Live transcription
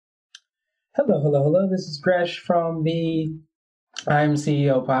Hello, hello, hello. This is Gresh from the I'm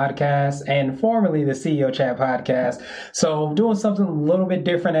CEO podcast and formerly the CEO Chat podcast. So, doing something a little bit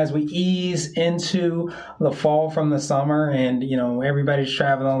different as we ease into the fall from the summer, and everybody's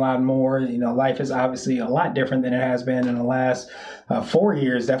traveling a lot more. Life is obviously a lot different than it has been in the last 4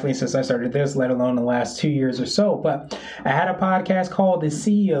 years, definitely since I started this, let alone the last 2 years or so. But I had a podcast called the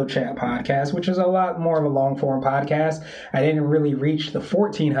CEO Chat podcast, which is a lot more of a long form podcast. I didn't really reach the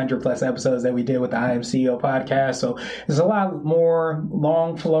 1,400 plus episodes that we did with the I Am CEO podcast. So there's a lot more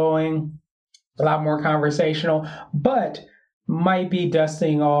long flowing, a lot more conversational, but might be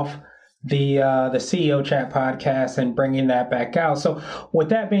dusting off the CEO Chat podcast and bringing that back out. So with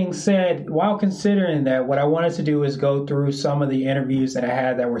that being said, while considering that, what I wanted to do is go through some of the interviews that I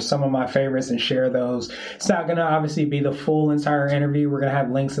had that were some of my favorites and share those. It's not going to obviously be the full entire interview. We're going to have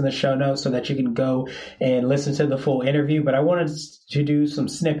links in the show notes so that you can go and listen to the full interview. But I wanted to do some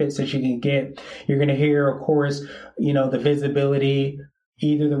snippets that you can get. You're going to hear, of course, the visibility,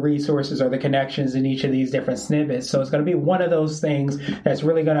 either the resources or the connections in each of these different snippets. So it's going to be one of those things that's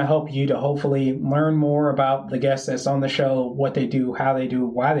really going to help you to hopefully learn more about the guests that's on the show, what they do, how they do,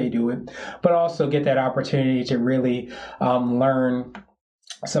 why they do it, but also get that opportunity to really learn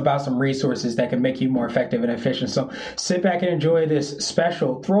about some resources that can make you more effective and efficient. So sit back and enjoy this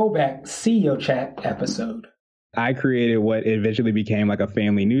special throwback CEO Chat episode. I created what eventually became like a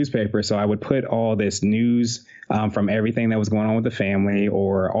family newspaper. So I would put all this news from everything that was going on with the family,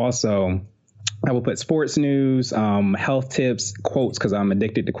 or also I will put sports news, health tips, quotes, because I'm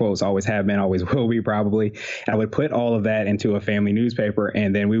addicted to quotes, always have been, always will be probably. And I would put all of that into a family newspaper,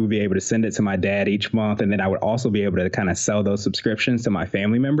 and then we would be able to send it to my dad each month. And then I would also be able to kind of sell those subscriptions to my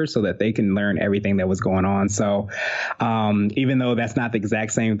family members so that they can learn everything that was going on. So even though that's not the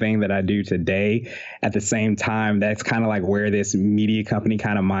exact same thing that I do today, at the same time, that's kind of like where this media company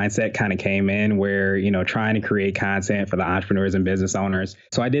kind of mindset kind of came in, where, trying to create content for the entrepreneurs and business owners.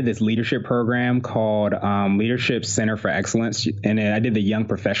 So I did this leadership program called Leadership Center for Excellence. And I did the young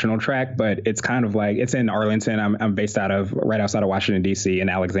professional track, but it's kind of like, it's in Arlington. I'm based right outside of Washington, D.C. in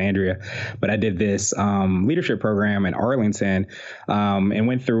Alexandria. But I did this leadership program in Arlington and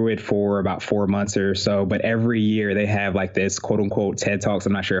went through it for about 4 months or so. But every year they have like this quote unquote TED Talks.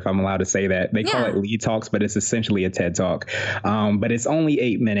 I'm not sure if I'm allowed to say that. They call it Lead Talks, but it's essentially a TED Talk. But it's only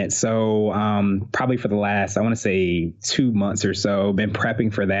 8 minutes. So probably for the last, I want to say 2 months or so, been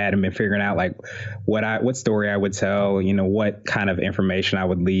prepping for that and been figuring out like what story I would tell, what kind of information I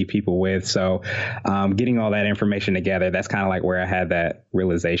would leave people with. So getting all that information together, that's kind of like where I had that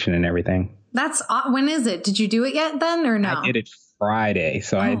realization and everything. When is it? Did you do it yet then or no? I did it Friday.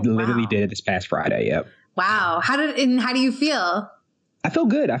 So I literally did it this past Friday. Yep. Wow. How do you feel? I feel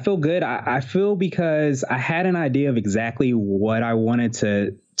good. I feel because I had an idea of exactly what I wanted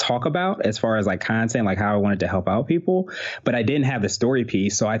to talk about as far as like content, like how I wanted to help out people, but I didn't have the story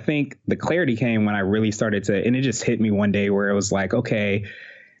piece. So I think the clarity came when I really started to, and it just hit me one day where it was like, okay,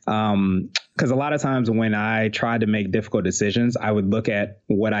 because a lot of times when I tried to make difficult decisions, I would look at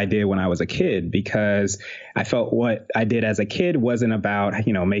what I did when I was a kid, because I felt what I did as a kid wasn't about,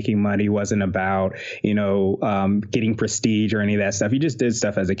 making money, wasn't about, getting prestige or any of that stuff. You just did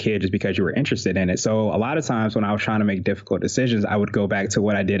stuff as a kid just because you were interested in it. So a lot of times when I was trying to make difficult decisions, I would go back to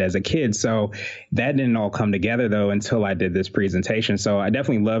what I did as a kid. So that didn't all come together, though, until I did this presentation. So I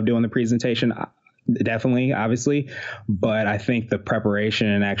definitely love doing the presentation. Definitely, obviously. But I think the preparation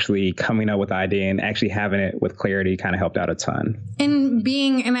and actually coming up with the idea and actually having it with clarity kind of helped out a ton.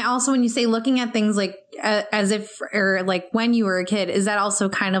 And also when you say looking at things like as if, or like when you were a kid, is that also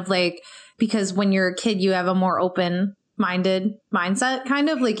kind of like, because when you're a kid, you have a more open-minded mindset, kind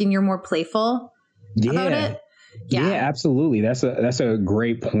of like, and you're more playful about it? Yeah, absolutely. That's a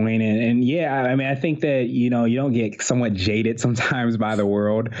great point. And yeah, I mean, I think that, you don't get somewhat jaded sometimes by the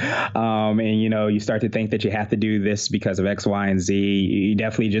world. And, you start to think that you have to do this because of X, Y, and Z. You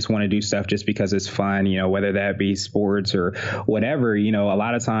definitely just want to do stuff just because it's fun, whether that be sports or whatever, a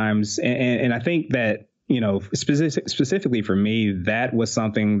lot of times. And I think that, specifically for me, that was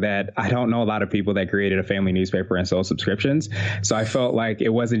something that I don't know a lot of people that created a family newspaper and sold subscriptions. So I felt like it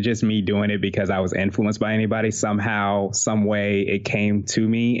wasn't just me doing it because I was influenced by anybody. Somehow, some way it came to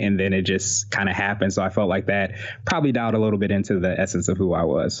me and then it just kind of happened. So I felt like that probably dialed a little bit into the essence of who I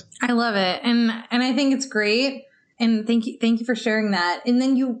was. I love it. And I think it's great. And thank you for sharing that. And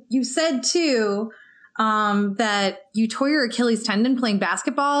then you said too, that you tore your Achilles tendon playing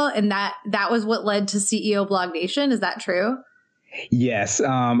basketball, and that was what led to CEO Blog Nation. Is that true? Yes.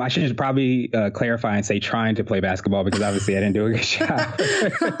 I should probably clarify and say trying to play basketball because obviously I didn't do a good job.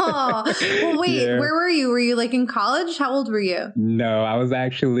 Oh, well, wait, Yeah. where were you? Were you like in college? How old were you? No,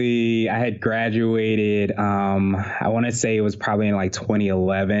 I had graduated. I want to say it was probably in like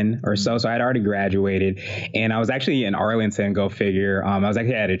 2011 or so. So I had already graduated and I was actually in Arlington, go figure. I was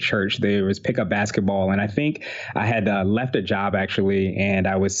actually at a church. There was pickup basketball. And I think I had left a job actually. And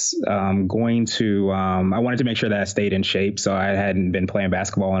I was I wanted to make sure that I stayed in shape. So I hadn't been playing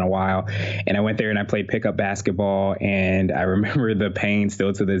basketball in a while. And I went there and I played pickup basketball. And I remember the pain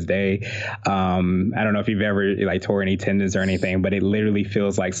still to this day. I don't know if you've ever like tore any tendons or anything, but it literally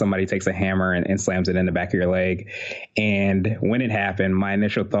feels like somebody takes a hammer and slams it in the back of your leg. And when it happened, my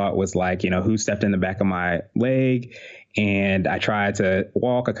initial thought was like, who stepped in the back of my leg? And I tried to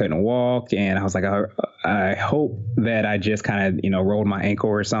walk. I couldn't walk. And I was like, I hope that I just kind of, rolled my ankle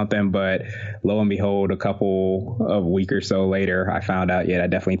or something. But lo and behold, a couple of weeks or so later, I found out, I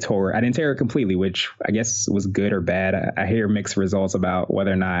definitely tore. I didn't tear it completely, which I guess was good or bad. I hear mixed results about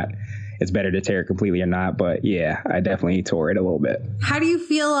whether or not it's better to tear it completely or not. But yeah, I definitely tore it a little bit. How do you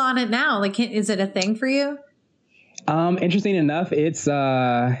feel on it now? Like, is it a thing for you? Interesting enough, I've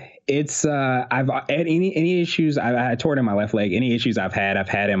had any issues. I tore it in my left leg. Any issues I've had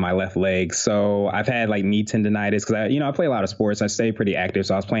in my left leg. So I've had like knee tendonitis because I play a lot of sports. I stay pretty active.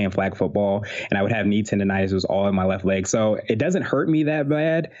 So I was playing flag football and I would have knee tendonitis. It was all in my left leg. So it doesn't hurt me that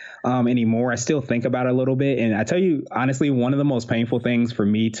bad anymore. I still think about it a little bit. And I tell you, honestly, one of the most painful things for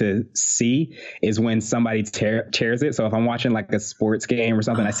me to see is when somebody tears it. So if I'm watching like a sports game or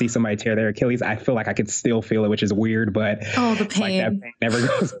something, I see somebody tear their Achilles, I feel like I could still feel it, which is weird, but the pain. Like that pain never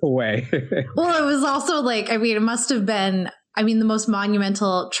goes away. Well, it was also like, it must have been, the most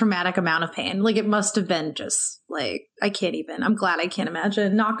monumental traumatic amount of pain. Like it must have been just like, I'm glad I can't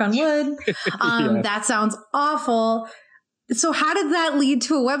imagine, knock on wood. Yes. That sounds awful. So how did that lead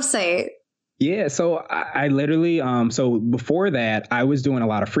to a website? Yeah, so I literally, so before that, I was doing a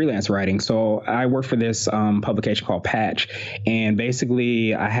lot of freelance writing. So I worked for this publication called Patch, and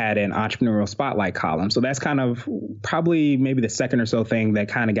basically I had an entrepreneurial spotlight column. So that's kind of probably maybe the second or so thing that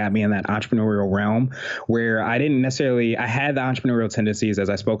kind of got me in that entrepreneurial realm, where I had the entrepreneurial tendencies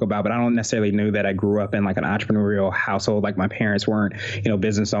as I spoke about, but I don't necessarily knew that I grew up in like an entrepreneurial household. Like my parents weren't,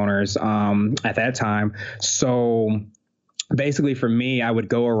 business owners at that time. So basically for me, I would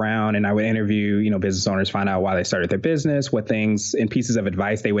go around and I would interview, business owners, find out why they started their business, what things and pieces of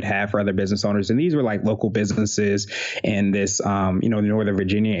advice they would have for other business owners. And these were like local businesses in this, the Northern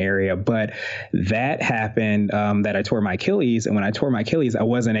Virginia area. But that happened that I tore my Achilles. And when I tore my Achilles, I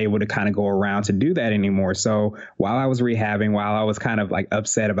wasn't able to kind of go around to do that anymore. So while I was rehabbing, while I was kind of like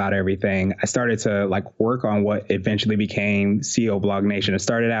upset about everything, I started to like work on what eventually became CEO Blog Nation. It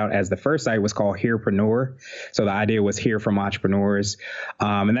started out as the first site was called Hearpreneur. So the idea was hear from entrepreneurs.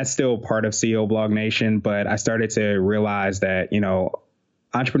 And that's still part of CEO Blog Nation. But I started to realize that,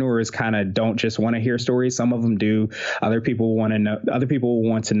 entrepreneurs kind of don't just want to hear stories. Some of them do. Other people want to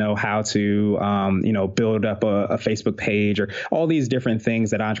know how to, build up a Facebook page or all these different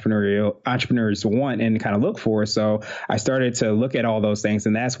things that entrepreneurs want and kind of look for. So I started to look at all those things,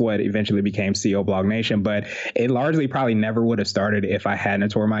 and that's what eventually became CEO Blog Nation. But it largely probably never would have started if I hadn't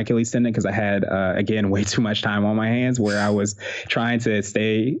tore my Achilles tendon, because I had, again, way too much time on my hands where I was trying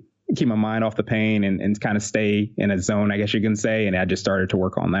to keep my mind off the pain and kind of stay in a zone, I guess you can say. And I just started to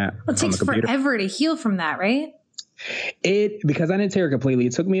work on that. Well, it takes forever to heal from that, right? Because I didn't tear it completely,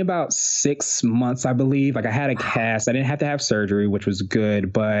 it took me about 6 months, I believe. Like I had a cast. I didn't have to have surgery, which was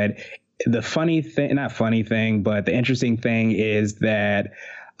good. But the the interesting thing is that,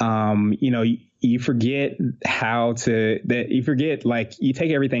 you forget like you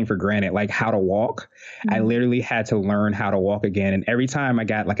take everything for granted, like how to walk. Mm-hmm. I literally had to learn how to walk again. And every time I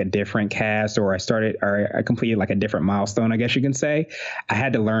got like a different cast or I completed like a different milestone, I guess you can say, I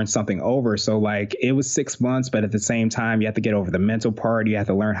had to learn something over. So like it was 6 months, but at the same time, you have to get over the mental part. You have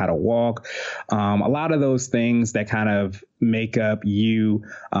to learn how to walk. A lot of those things that kind of make up you,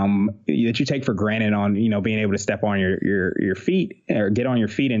 that you take for granted on, being able to step on your feet or get on your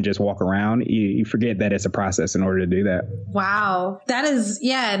feet and just walk around. You forget that it's a process in order to do that. Wow. That is,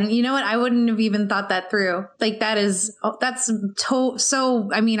 yeah. And you know what? I wouldn't have even thought that through. Like that's so,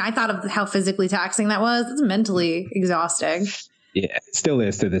 I thought of how physically taxing that was. It's mentally exhausting. Yeah, it still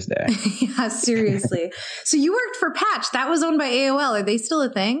is to this day. Yeah, seriously. So you worked for Patch. That was owned by AOL. Are they still a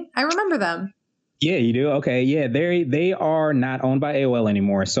thing? I remember them. Yeah, you do? Okay. Yeah, they are not owned by AOL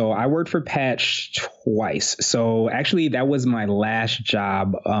anymore. So I worked for Patch twice. So actually that was my last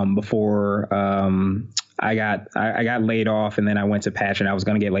job before I got laid off, and then I went to Patch, and I was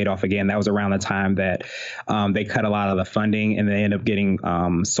going to get laid off again. That was around the time that they cut a lot of the funding, and they ended up getting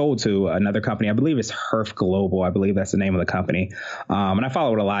sold to another company. I believe it's Herf Global. I believe that's the name of the company. And I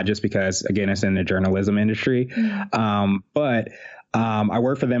follow it a lot just because, again, it's in the journalism industry. But I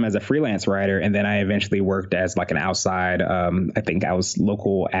worked for them as a freelance writer, and then I eventually worked as like an outside, I think I was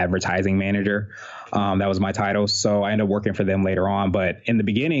local advertising manager. That was my title. So I ended up working for them later on. But in the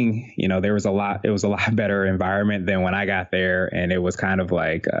beginning, you know, it was a lot better environment than when I got there. And it was kind of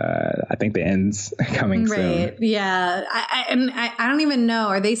like, I think the end's coming soon. Yeah. I don't even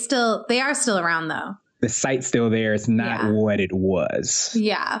know. They are still around though. The site's still there. It's not what it was.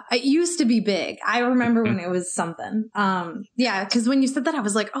 Yeah. It used to be big. I remember when it was something. Yeah. Because when you said that, I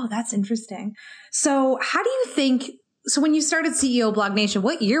was like, oh, that's interesting. So how do you think, so when you started CEO Blog Nation,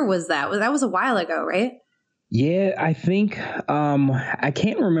 what year was that? That was a while ago, right? Yeah, I think I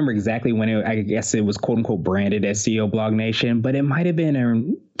can't remember exactly when I guess it was quote unquote branded as CEO Blog Nation, but it might have been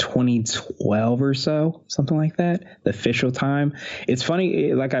in 2012 or so, something like that, the official time. It's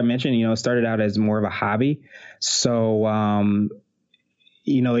funny, like I mentioned, you know, it started out as more of a hobby. So,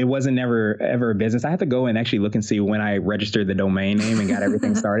 you know, it wasn't ever a business. I have to go and actually look and see when I registered the domain name and got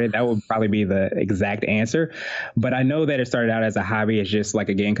everything started. That would probably be the exact answer. But I know that it started out as a hobby. It's just like,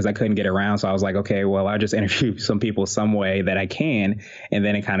 again, because I couldn't get around. So I was like, okay, well, I'll just interview some people some way that I can. And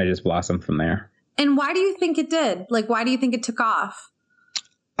then it kind of just blossomed from there. And why do you think it did? Like, why do you think it took off?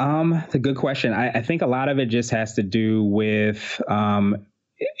 It's a good question. I think a lot of it just has to do with,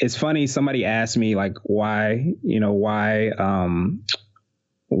 it's funny. Somebody asked me like, why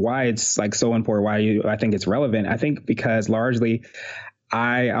it's like so important, I think it's relevant. I think because largely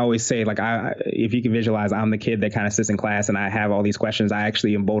I always say, like, if you can visualize, I'm the kid that kind of sits in class and I have all these questions. I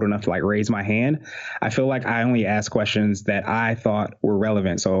actually am bold enough to like raise my hand. I feel like I only ask questions that I thought were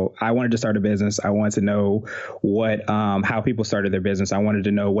relevant. So I wanted to start a business. I wanted to know how people started their business. I wanted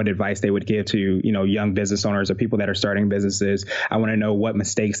to know what advice they would give to, you know, young business owners or people that are starting businesses. I want to know what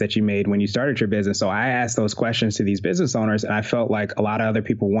mistakes that you made when you started your business. So I asked those questions to these business owners, and I felt like a lot of other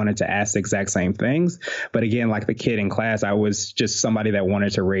people wanted to ask the exact same things. But again, like the kid in class, I was just somebody that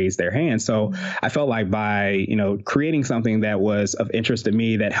wanted to raise their hand. So I felt like by, you know, creating something that was of interest to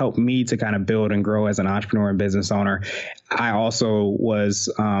me, that helped me to kind of build and grow as an entrepreneur and business owner, I also was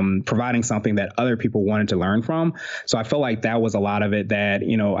providing something that other people wanted to learn from. So I felt like that was a lot of it, that,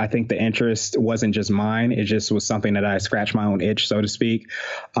 you know, I think the interest wasn't just mine. It just was something that I scratched my own itch, so to speak.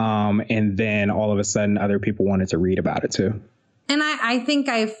 And then all of a sudden other people wanted to read about it too. And I think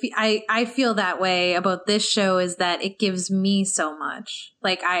I feel that way about this show, is that it gives me so much.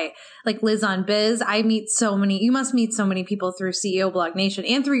 Like Liz on Biz, you must meet so many people through CEO Blog Nation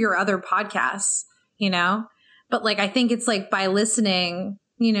and through your other podcasts, you know? But like, I think it's like by listening,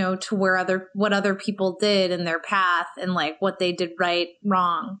 you know, to what other people did in their path and like what they did right,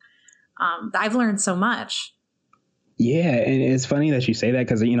 wrong. I've learned so much. Yeah, and it's funny that you say that,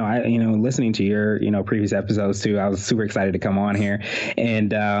 because, you know, listening to your, you know, previous episodes too, I was super excited to come on here.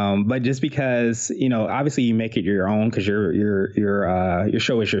 And but just because, you know, obviously you make it your own, because your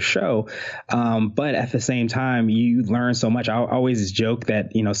show is your show. But at the same time, you learn so much. I always joke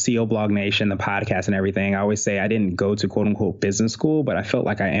that, you know, CEO Blog Nation, the podcast and everything, I always say I didn't go to quote unquote business school, but I felt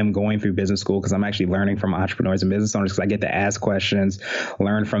like I am going through business school, because I'm actually learning from entrepreneurs and business owners, because I get to ask questions,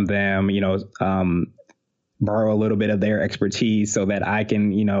 learn from them, you know, borrow a little bit of their expertise so that I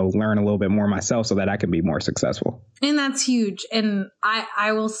can, you know, learn a little bit more myself so that I can be more successful. And that's huge. And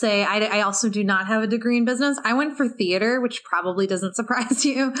I will say, I also do not have a degree in business. I went for theater, which probably doesn't surprise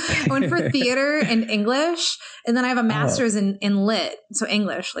you. I went for theater and English. And then I have a master's in lit. So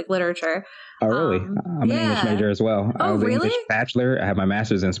English, like literature. Oh, really? I'm an English major as well. Oh, I was an really? English bachelor. I have my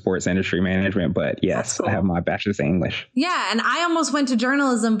master's in sports industry management, but yes, cool. I have my bachelor's in English. Yeah. And I almost went to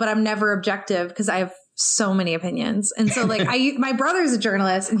journalism, but I'm never objective because I have so many opinions. And so like my brother's a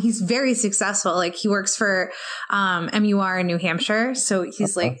journalist and he's very successful. Like he works for MUR in New Hampshire. So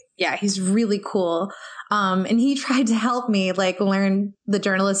he's like, yeah, he's really cool. And he tried to help me like learn the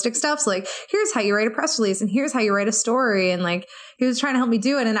journalistic stuff. So like, here's how you write a press release and here's how you write a story. And like, he was trying to help me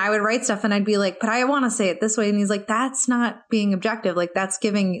do it. And I would write stuff and I'd be like, but I want to say it this way. And he's like, that's not being objective. Like that's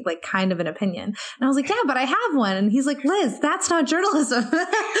giving like kind of an opinion. And I was like, yeah, but I have one. And he's like, Liz, that's not journalism.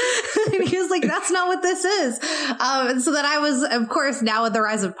 And he was like, that's not what this is. And so then I was, of course, now with the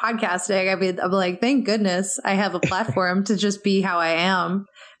rise of podcasting, I mean, I'm like, thank goodness I have a platform to just be how I am.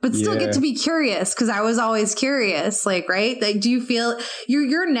 But still get to be curious, because I was always curious, like, right? Like, do you feel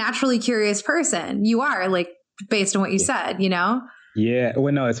you're a naturally curious person? You are, like, based on what you said, you know? Yeah,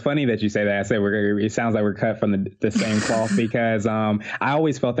 well, no, it's funny that you say that. I said it sounds like we're cut from the same cloth because I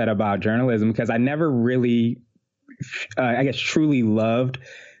always felt that about journalism because I never really, I guess, truly loved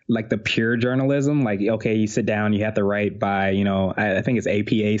like the pure journalism. Like, okay, you sit down, you have to write by, I think it's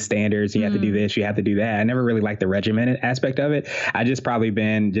APA standards. You have to do this, you have to do that. I never really liked the regimented aspect of it. I just probably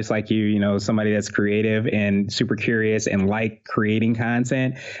been just like you, somebody that's creative and super curious and like creating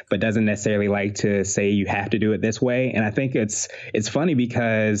content, but doesn't necessarily like to say you have to do it this way. And I think it's funny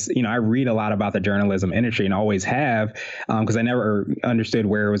because, I read a lot about the journalism industry and always have, because I never understood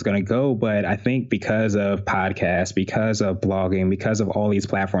where it was going to go. But I think because of podcasts, because of blogging, because of all these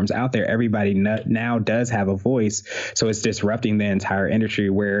platforms out there, everybody now does have a voice. So it's disrupting the entire industry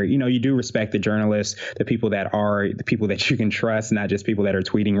where, you do respect the journalists, the people that you can trust, not just people that are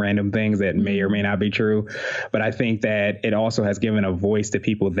tweeting random things that may or may not be true. But I think that it also has given a voice to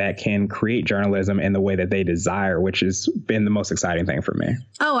people that can create journalism in the way that they desire, which has been the most exciting thing for me.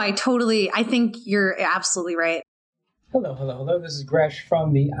 Oh, I think you're absolutely right. Hello. This is Gresh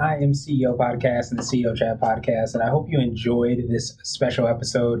from the I Am CEO podcast and the CEO Chat podcast. And I hope you enjoyed this special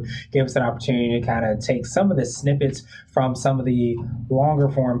episode. Gave us an opportunity to kind of take some of the snippets from some of the longer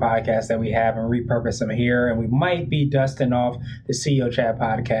form podcasts that we have and repurpose them here. And we might be dusting off the CEO Chat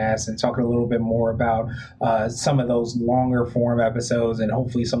podcast and talking a little bit more about some of those longer form episodes and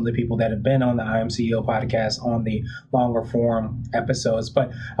hopefully some of the people that have been on the I Am CEO podcast on the longer form episodes.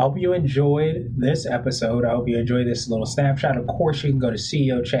 But I hope you enjoyed this episode. I hope you enjoyed this little snapshot. Of course, you can go to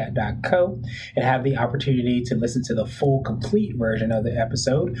ceochat.co and have the opportunity to listen to the full, complete version of the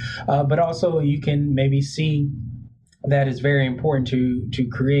episode. But also, you can maybe see that it's very important to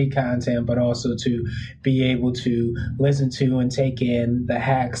create content, but also to be able to listen to and take in the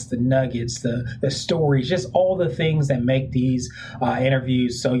hacks, the nuggets, the stories, just all the things that make these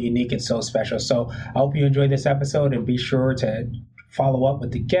interviews so unique and so special. So I hope you enjoyed this episode and be sure to follow up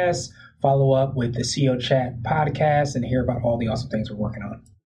with the guests, follow up with the CEO Chat podcast, and hear about all the awesome things we're working on.